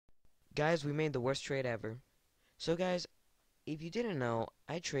Guys, we made the worst trade ever. So guys, if you didn't know,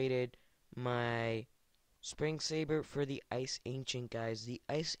 I traded my Spring Saber for the Ice Ancient, guys. The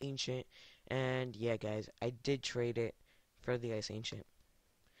Ice Ancient. And yeah, guys, I did trade it for the Ice Ancient.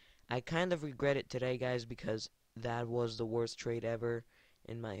 I kind of regret it today, guys, because that was the worst trade ever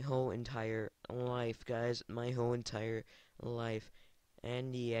in my whole entire life, guys. My whole entire life.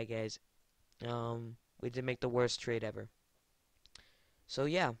 And yeah, guys, we did make the worst trade ever. So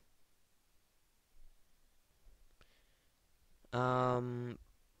yeah, um,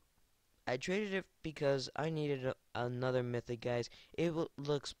 I traded it because I needed another mythic, guys. It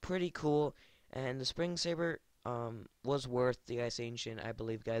looks pretty cool, and the Spring Saber was worth the Ice Ancient, I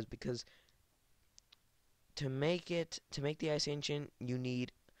believe, guys, because to make the Ice Ancient, you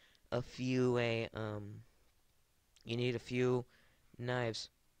need a few you need a few knives,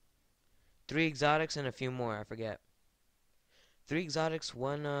 3 exotics and a few more. I forget. 3 exotics,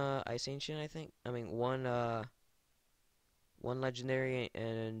 one Ice Ancient, I think. I mean, one legendary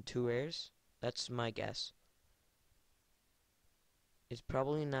and 2 rares. That's my guess. It's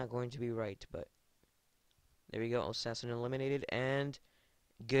probably not going to be right, but there we go. Assassin eliminated, and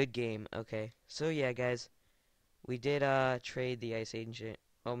good game. Okay, so yeah, guys, we did trade the Ice Ancient.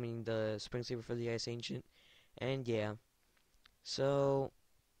 I mean the Spring Saber for the Ice Ancient, and yeah. So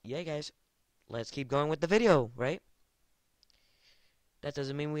yeah, guys, let's keep going with the video, right? That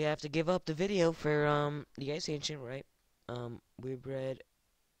doesn't mean we have to give up the video for the Ice Ancient, right? We've read.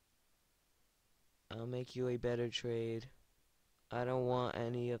 I'll make you a better trade. I don't want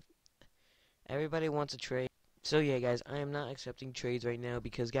any of. Everybody wants a trade. So yeah, guys, I am not accepting trades right now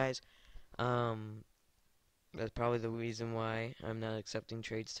because, guys, um, that's probably the reason why I'm not accepting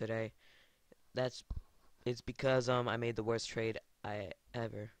trades today. That's it's because I made the worst trade I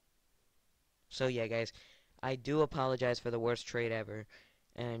ever. So yeah, guys, I do apologize for the worst trade ever,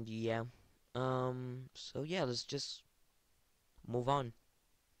 and yeah, so yeah, let's just move on.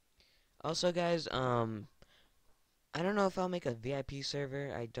 Also, guys, I don't know if I'll make a VIP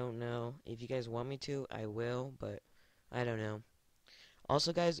server. I don't know. If you guys want me to, I will, but I don't know.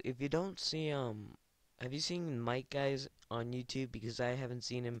 Also, guys, if you don't see have you seen Mike, guys, on YouTube? Because I haven't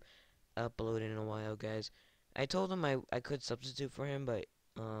seen him upload in a while, guys. I told him I could substitute for him, but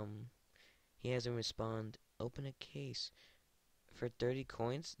he hasn't responded. Open a case for 30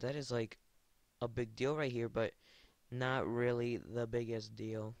 coins. That is like a big deal right here, but not really the biggest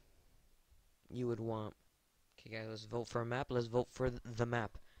deal you would want. Okay, guys, let's vote for a map. Let's vote for the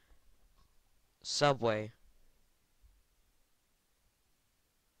map. Subway.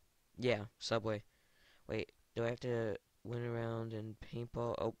 Yeah, Subway. Wait, do I have to win around and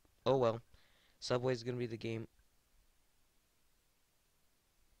paintball? Oh well. Subway's gonna be the game,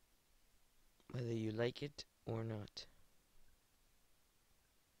 whether you like it or not.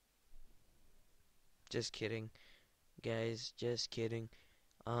 Just kidding, guys. Just kidding.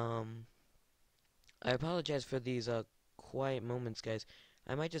 Um, I apologize for these quiet moments, guys.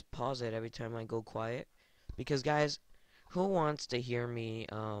 I might just pause it every time I go quiet, because, guys, who wants to hear me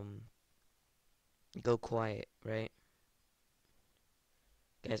go quiet, right?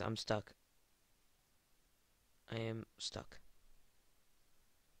 Guys, I'm stuck. I am stuck.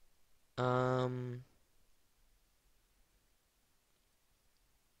 Um.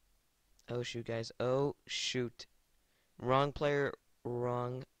 Oh shoot, guys. Oh shoot. Wrong player.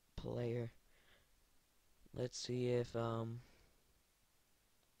 Wrong player. Let's see if Oh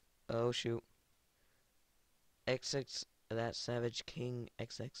shoot. XX. That Savage King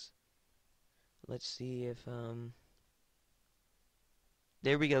XX. Let's see if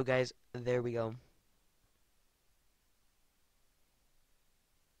There we go, guys. There we go.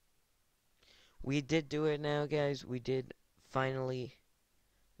 We did do it now, guys. We did finally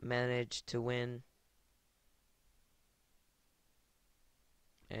manage to win.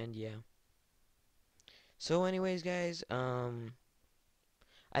 And yeah. So anyways, guys,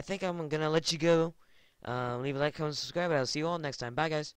 I think I'm gonna let you go. Leave a like, comment, subscribe, and I'll see you all next time. Bye, guys.